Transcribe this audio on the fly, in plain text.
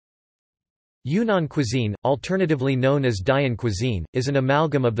Yunnan cuisine, alternatively known as Dian cuisine, is an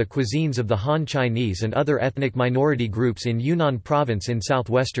amalgam of the cuisines of the Han Chinese and other ethnic minority groups in Yunnan province in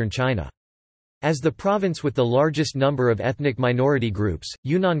southwestern China. As the province with the largest number of ethnic minority groups,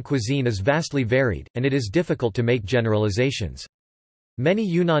 Yunnan cuisine is vastly varied, and it is difficult to make generalizations. Many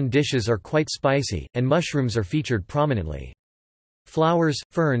Yunnan dishes are quite spicy, and mushrooms are featured prominently. Flowers,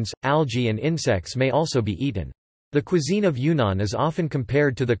 ferns, algae and insects may also be eaten. The cuisine of Yunnan is often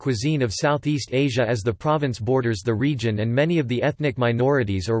compared to the cuisine of Southeast Asia as the province borders the region, and many of the ethnic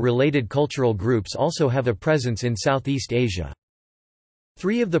minorities or related cultural groups also have a presence in Southeast Asia.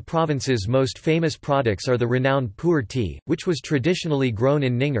 Three of the province's most famous products are the renowned pu'er tea, which was traditionally grown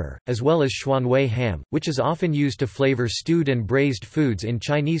in Ning'er, as well as xuanwei ham, which is often used to flavor stewed and braised foods in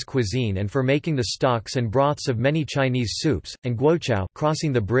Chinese cuisine and for making the stocks and broths of many Chinese soups, and guoqiao,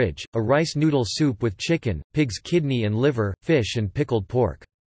 crossing the bridge, a rice noodle soup with chicken, pig's kidney and liver, fish and pickled pork.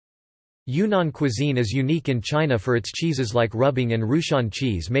 Yunnan cuisine is unique in China for its cheeses like rubbing and Rushan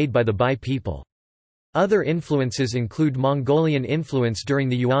cheese made by the Bai people. Other influences include Mongolian influence during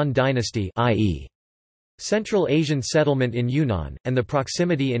the Yuan dynasty, i.e. Central Asian settlement in Yunnan, and the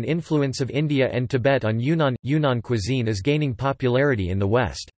proximity and influence of India and Tibet on Yunnan. Yunnan cuisine is gaining popularity in the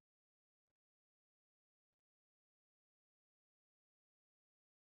West.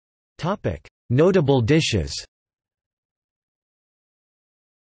 Topic: Notable dishes.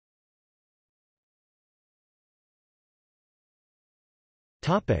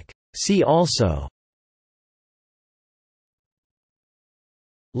 Topic: See also.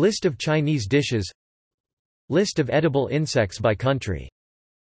 List of Chinese dishes. List of edible insects by country.